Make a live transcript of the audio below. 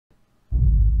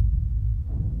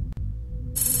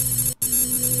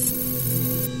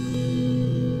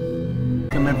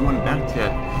everyone back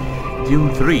to Doom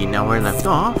 3. Now where I left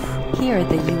off. Here at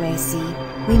the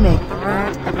UAC, we make the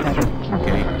world a better.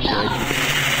 Okay, good.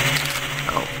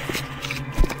 Oh.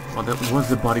 Well, that was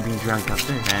the body being dragged up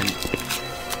there, and...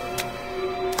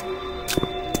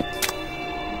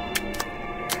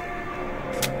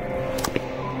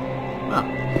 well,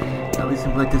 at least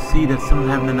I'm glad to see that someone's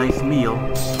having a nice meal.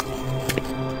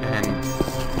 And...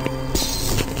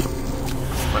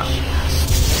 well...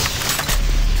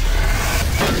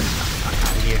 fuck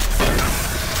out of here.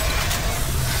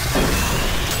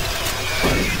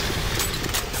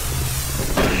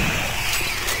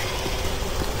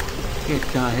 Get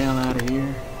the hell out of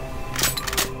here.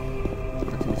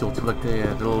 He's also like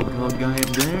the little guy up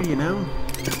there, you know?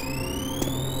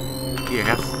 Here,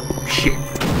 have shit.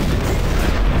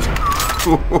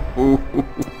 Here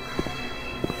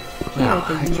at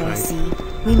the UAC,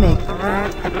 we make the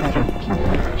world a better.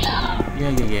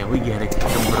 Yeah, we get it.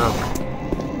 I'm broke.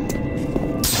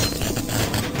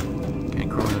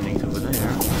 Can't crawl underneath over there.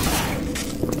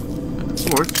 And of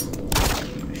course,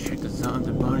 shoot the sound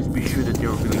the bodies, be sure that they're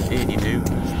really dead, you know?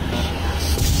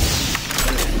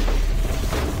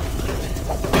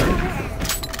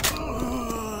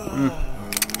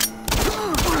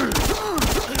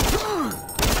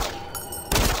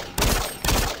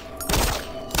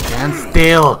 Stand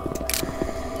still!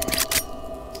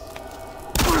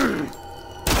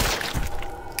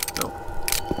 Oh.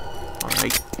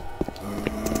 Alright.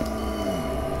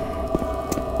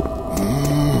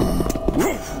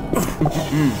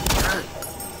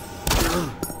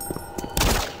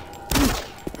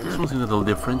 This one's a little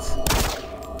different.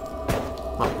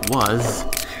 Well, was.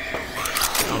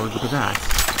 Oh, look at that.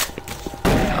 A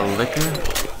liquor?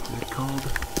 Is it called?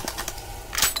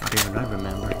 Not even I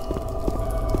remember.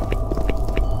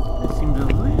 It seems a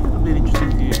little bit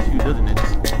interesting to you too, doesn't it?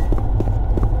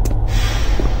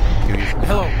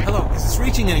 Hello, is this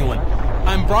reaching anyone?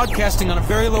 I'm broadcasting on a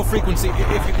very low frequency. If you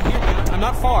can hear me, I'm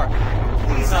not far.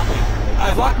 Please help me.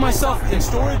 I've locked myself in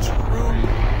storage room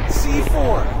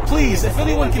C4. Please, if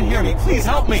anyone can hear me, please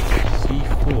help me.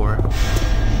 C4?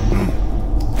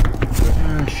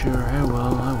 Yeah, sure, I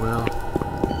will.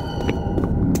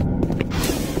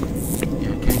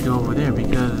 Yeah, I can't go over there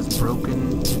because it's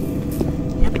broken.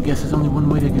 Yep, I guess there's only one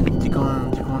way to go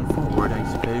on forward, I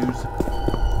suppose.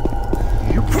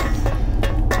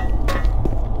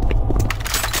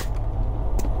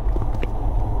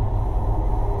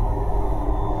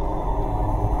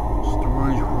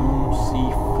 Storage room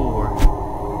C4.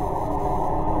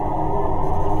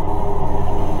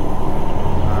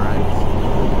 Alright.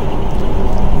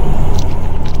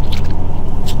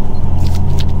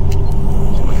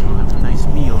 So let's have a nice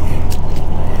meal.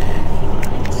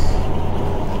 Alright.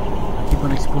 I keep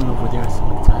on exploring over there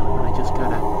some of the time, but I just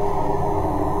gotta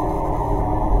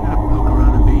poke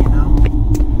around a bit, you know?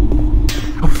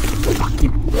 Oh,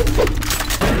 fucking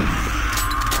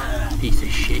piece of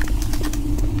shit.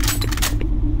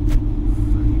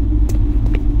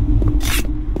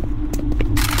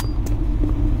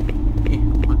 Yeah,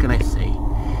 what can I say?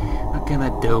 What can I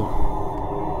do?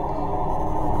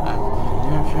 I'm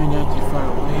never not too far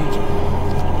away.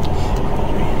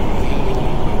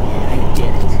 I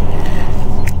get it.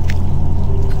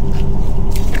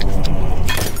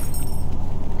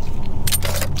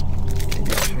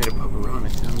 Try to poke around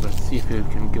at them, but see if it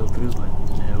can go through, but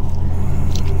no.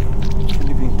 Shouldn't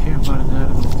even care about that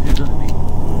too, doesn't he?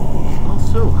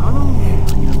 Also, how long,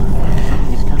 you know,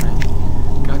 somebody's kind of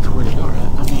got to where they are. I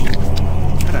mean, I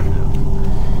don't know.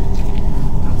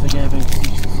 I don't think I haven't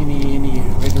seen any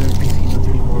regular NPCs with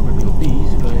any more regular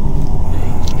bees, but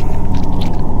hey.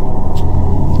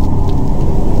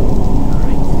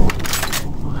 Alright.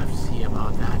 We'll have to see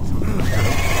about that.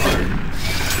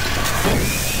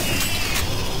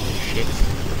 Shit.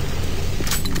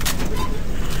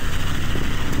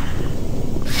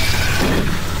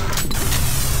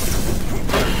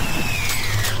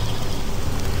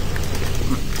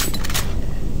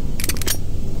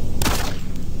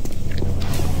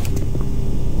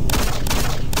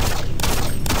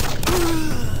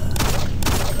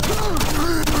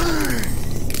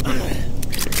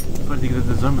 Funny because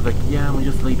the zombie's like, yeah, I'm gonna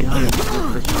just lay down and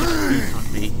let you feast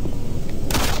on me.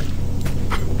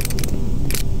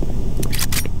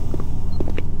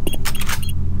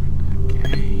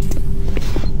 Okay.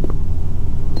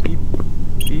 Beep,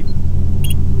 beep.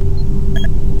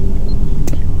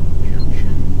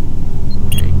 Junction.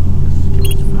 Okay, this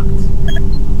skill's fucked.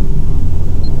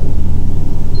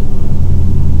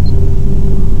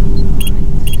 Alright,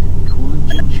 coolant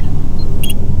junction.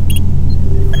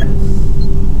 Yes.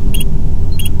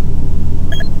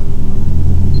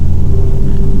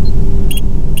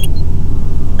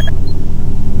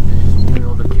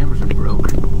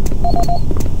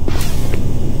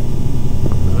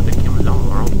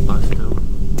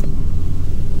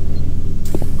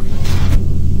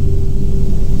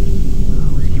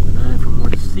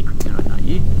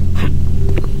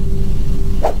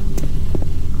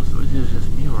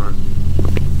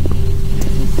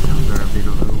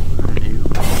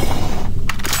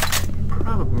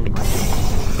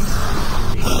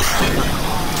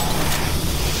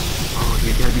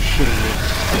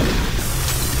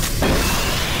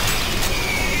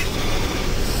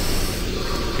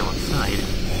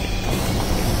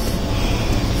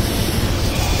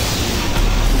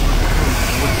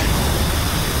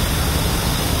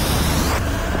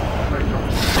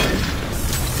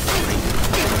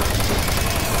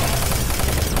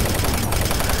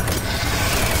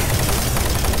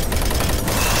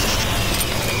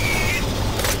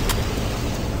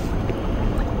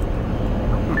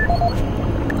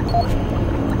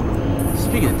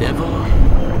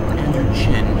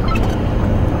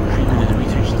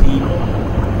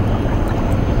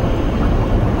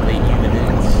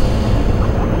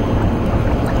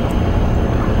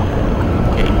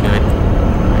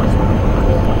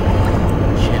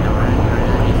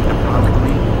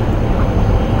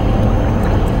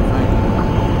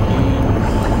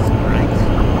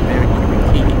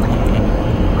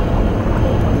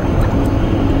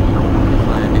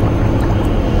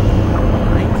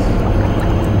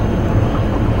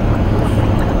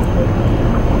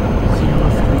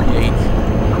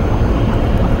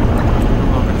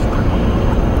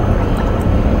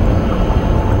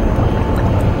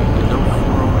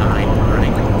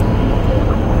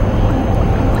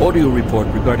 editorial report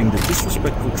regarding the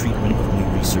disrespectful treatment of new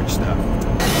research staff.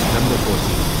 September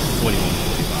 14,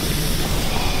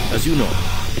 2145. As you know,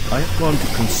 I have gone to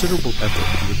considerable effort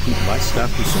to recruit my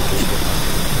staff researchers for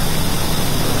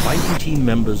Mars. Finding team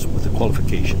members with the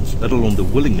qualifications, let alone the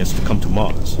willingness to come to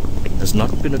Mars, has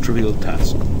not been a trivial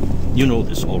task. You know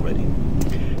this already.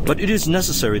 But it is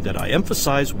necessary that I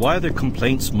emphasize why their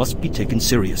complaints must be taken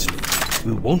seriously.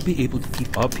 We won't be able to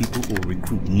keep our people or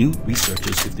recruit new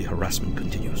researchers if the harassment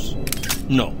continues.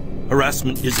 No,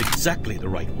 harassment is exactly the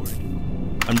right word.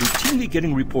 I'm routinely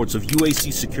getting reports of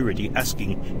UAC security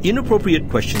asking inappropriate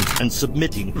questions and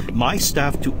submitting my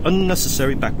staff to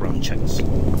unnecessary background checks.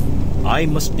 I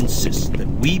must insist that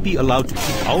we be allowed to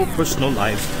keep our personal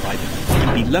lives private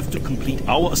and be left to complete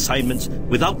our assignments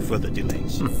without further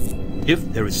delays.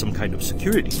 If there is some kind of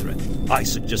security threat, I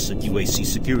suggest that UAC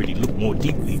security look more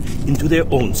deeply into their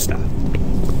own staff.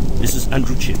 This is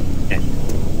Andrew Chin, end.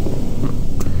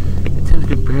 At times I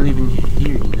could barely even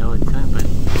hear, you know, at times, but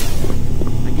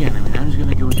again, I mean, I'm just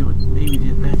gonna go do it. Maybe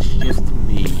that's just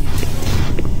me.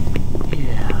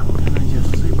 Yeah, I'm gonna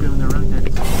just sleep around the rug.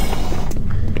 That's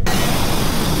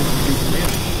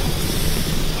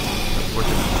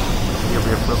unfortunately, over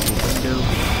here, broken window.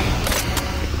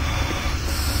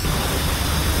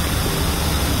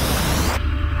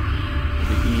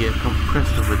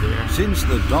 Compressed over there. Since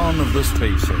the dawn of the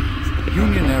space age,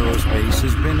 Union Aerospace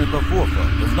has been at the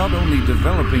forefront of not only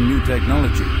developing new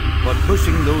technology, but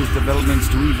pushing those developments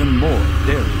to even more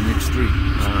daring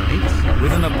extremes.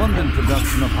 With an abundant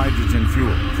production of hydrogen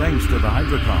fuel, thanks to the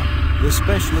Hydrocon, the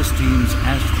specialist teams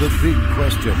asked the big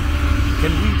question: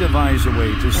 can we devise a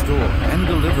way to store and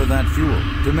deliver that fuel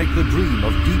to make the dream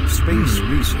of deep space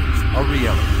research a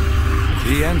reality?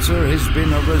 The answer has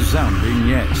been a resounding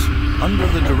yes. Under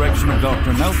the direction of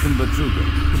Dr. Malcolm Batruga,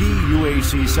 key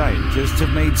UAC scientists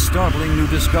have made startling new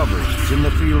discoveries in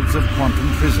the fields of quantum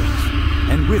physics.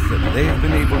 And with them, they have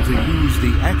been able to use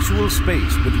the actual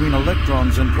space between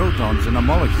electrons and protons in a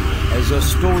molecule as a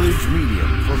storage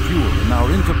medium for fuel in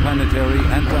our interplanetary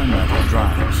antimatter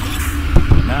drives.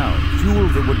 Now, fuel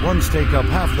that would once take up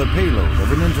half the payload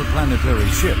of an interplanetary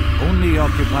ship only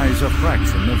occupies a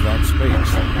fraction of that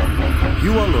space.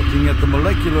 You are looking at the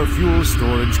Molecular Fuel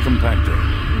Storage Compactor.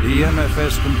 The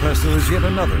MFS compressor is yet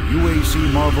another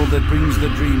UAC marvel that brings the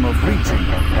dream of reaching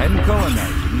and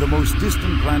colonizing the most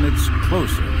distant planets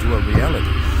closer to a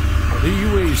reality. The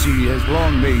UAC has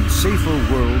long made safer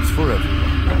worlds for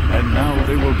everyone, and now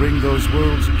they will bring those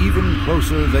worlds even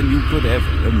closer than you could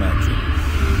ever imagine.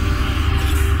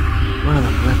 Well,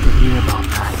 I'm glad to hear about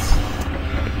that.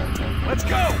 Let's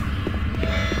go!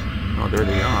 Oh, there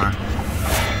they are.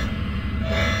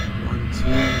 1,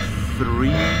 2, 3.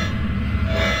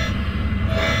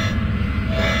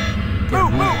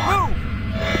 Move, move, move!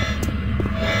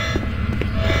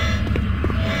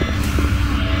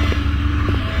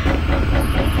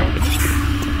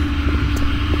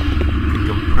 Can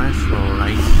compress,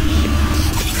 alright.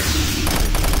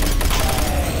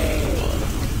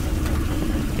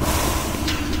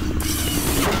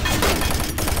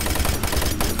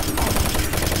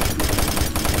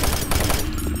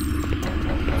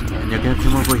 And you're gonna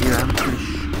come over here, I'm pretty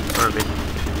sure of it.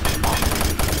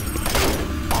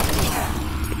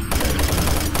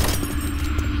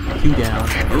 Two down.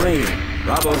 Marine,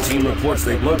 Bravo team reports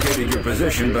they've located your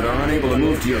position but are unable to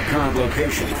move to your current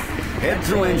location. Head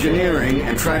through engineering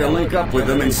and try to link up with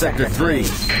them in Sector 3.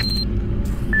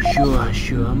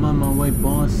 Sure, I'm on my way,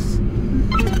 boss.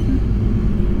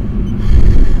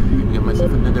 Get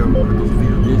myself another one of those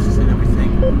video discs and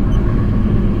everything.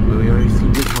 But we already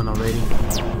seen this one already.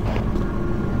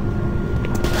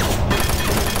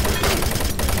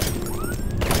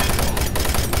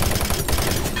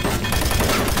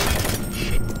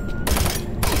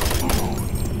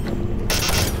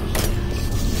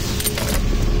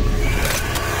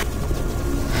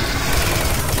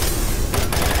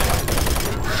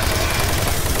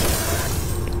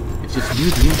 New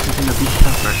dreams is gonna be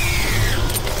tougher.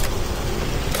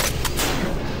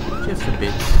 Just a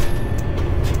bit.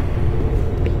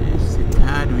 Just a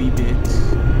tad wee bit.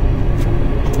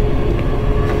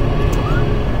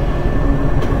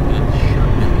 And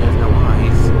Sharpman has no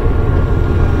eyes.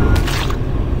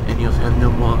 And he also has no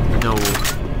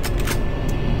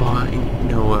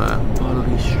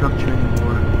bodily structure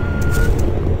anymore.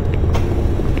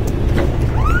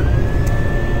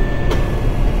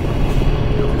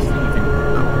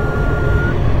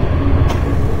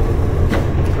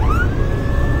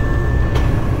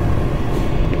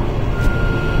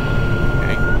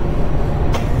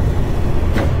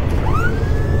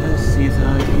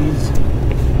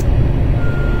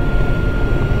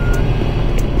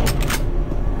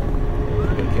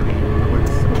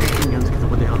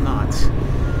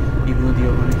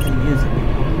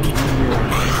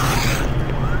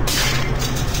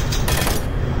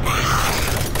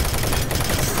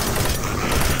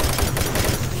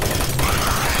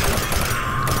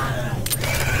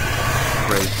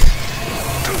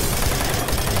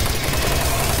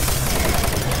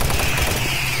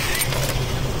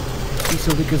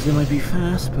 so because they might be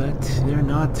fast, but they're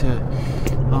not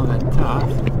all that tough.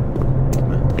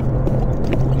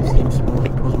 It seems to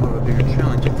pose more of a bigger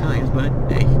challenge at times, but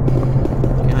hey,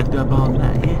 gotta dub on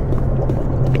that, yeah?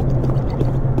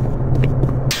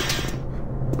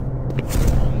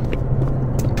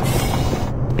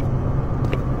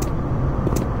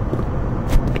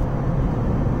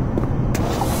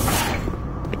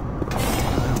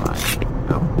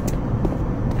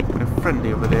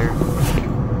 Friendly over there.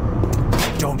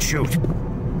 Don't shoot.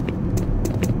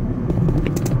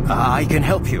 I can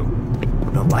help you.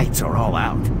 The lights are all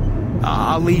out.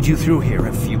 I'll lead you through here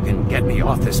if you can get me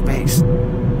off this base.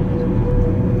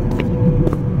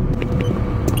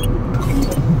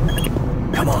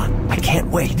 Come on, I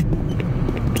can't wait.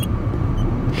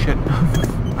 Shit.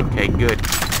 Okay, good.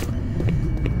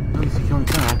 At least you come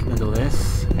back,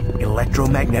 nonetheless.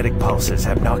 Electromagnetic pulses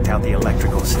have knocked out the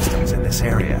electrical systems in this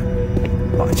area.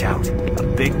 Watch out. A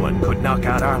big one could knock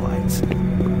out our lights. What's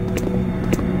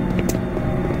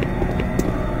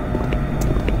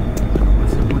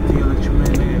up with the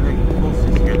electromagnetic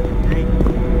pulses here, hey?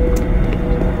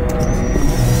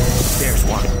 There's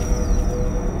one.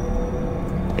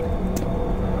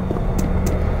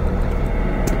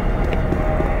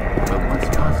 But what's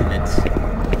causing it?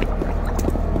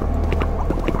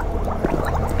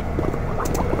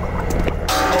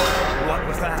 What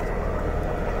was that?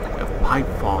 A pipe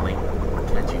falling.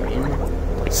 Catching in.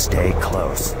 Stay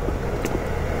close.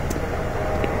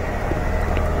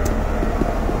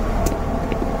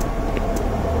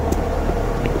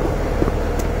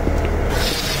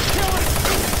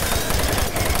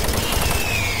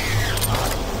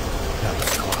 That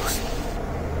was close.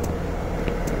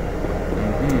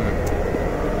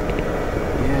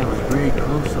 Yeah, it was very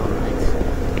close, alright.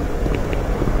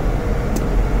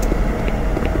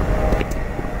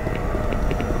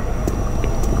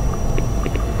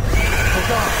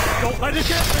 Don't let it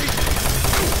get me!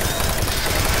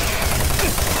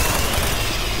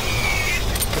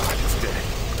 God, it's dead.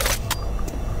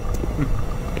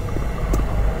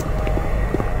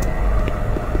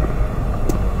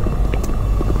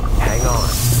 Hang on.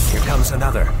 Here comes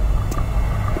another.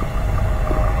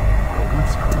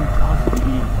 What's causing the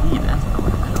EMP? That's not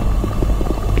what I know.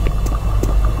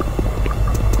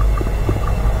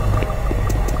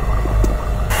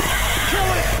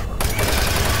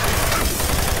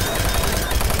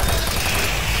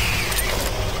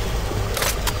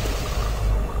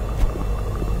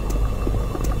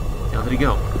 How did he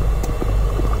go?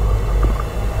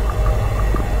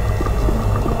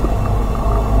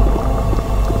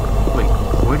 Wait,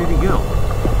 where did he go?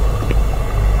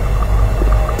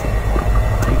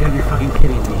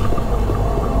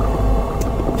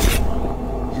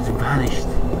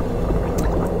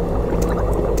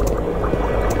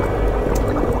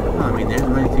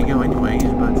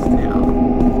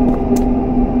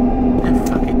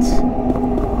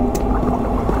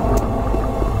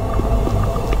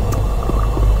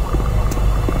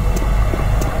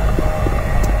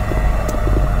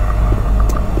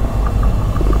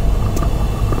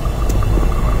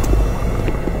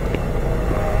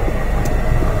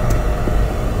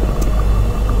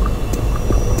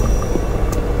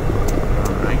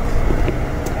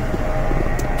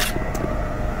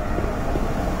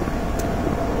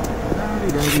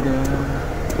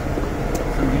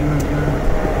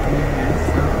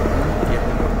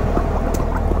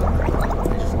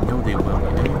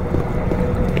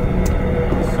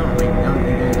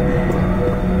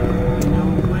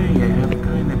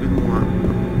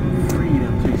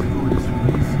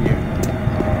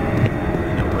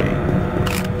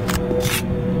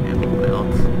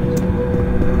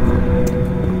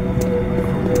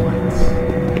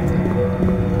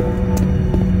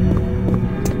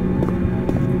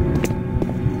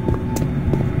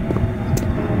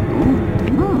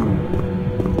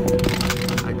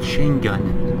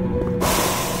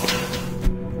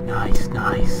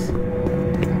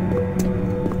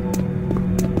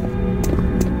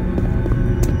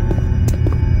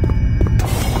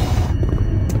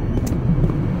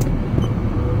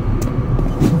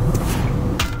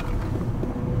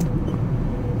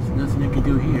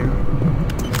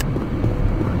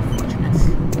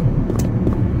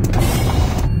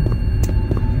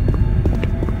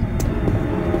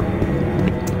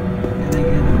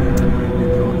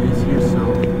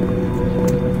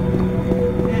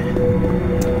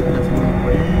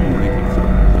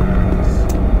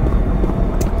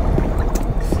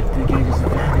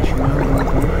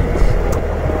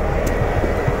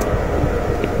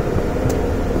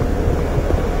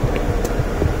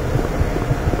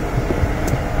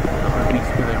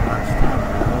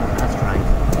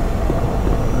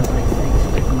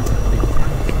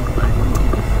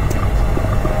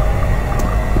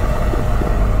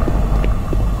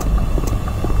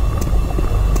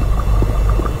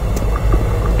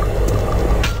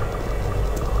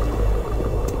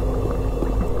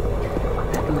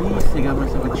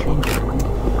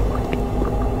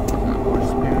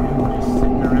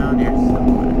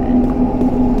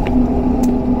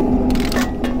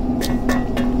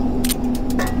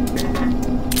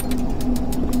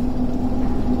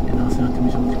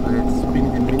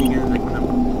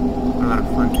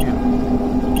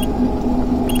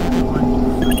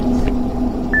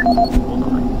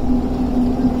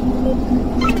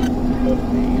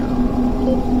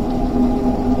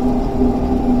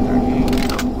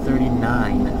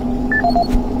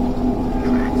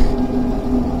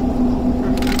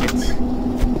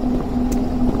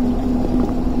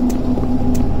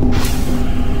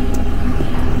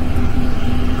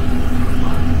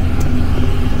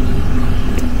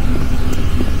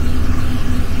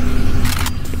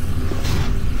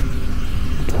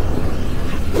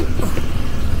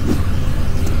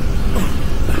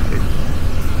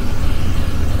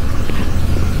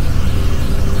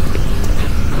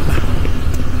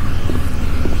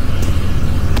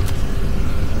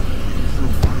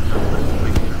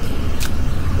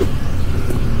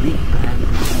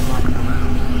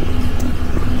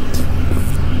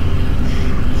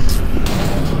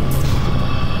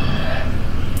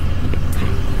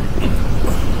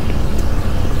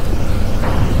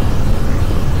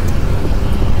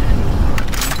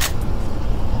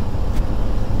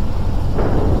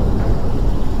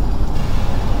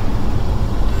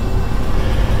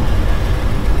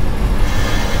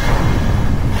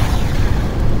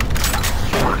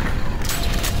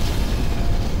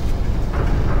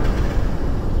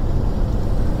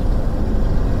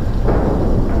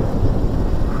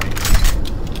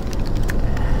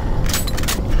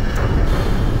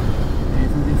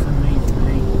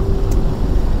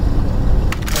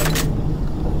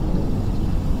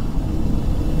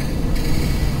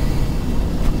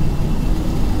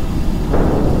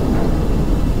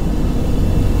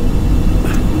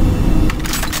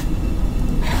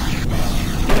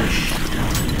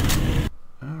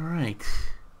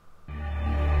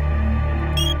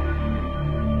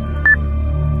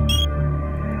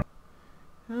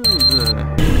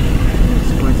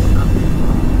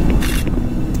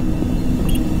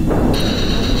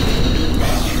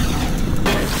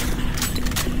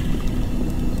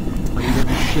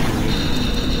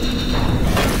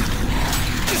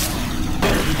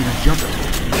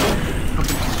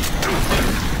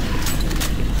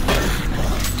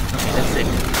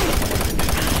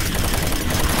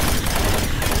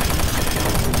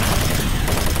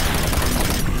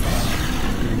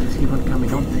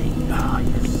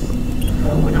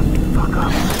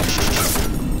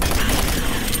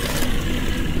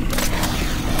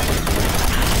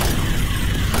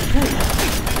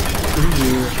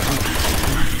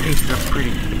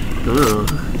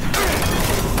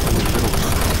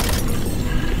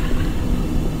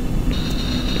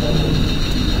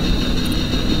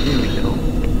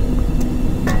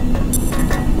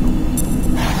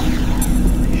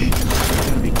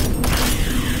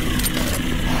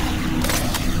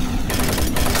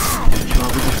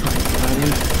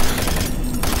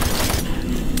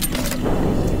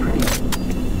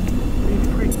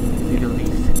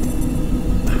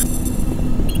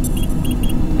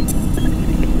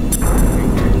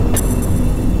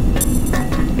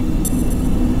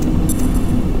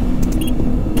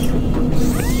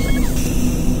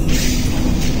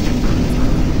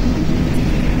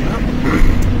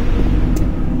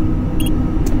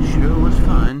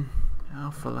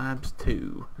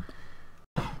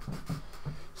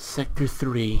 Sector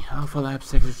 3. Alpha Lab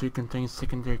Sector 3 contains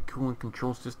secondary cooling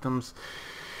control systems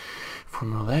for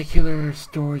molecular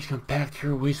storage,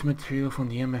 compactor, waste material from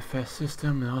the MFS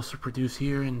system, and also produced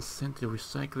here and sent to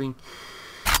recycling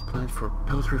plant for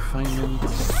pellet refinement.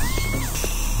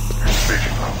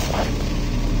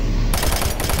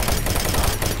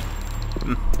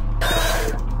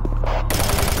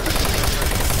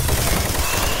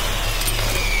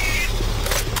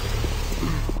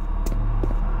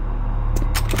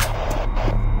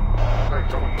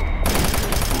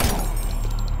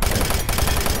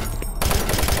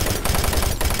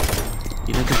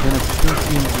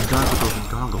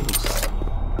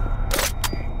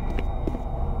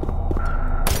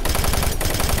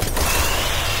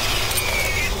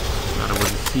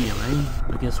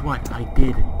 But guess what? I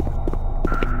did.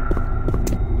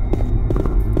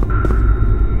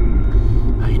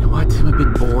 You know what? I'm a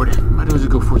bit bored. Might as well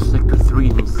go for Sector 3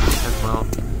 as well.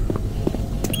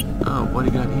 Oh, what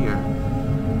do you got here?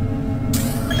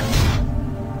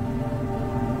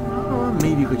 Oh,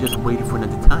 maybe you could just wait for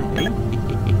another time, eh?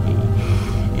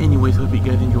 Anyways, hope you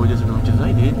guys enjoyed this as much as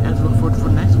I did. Let's look forward to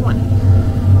the next one.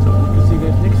 So we can see you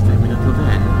guys next time, and until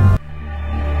then.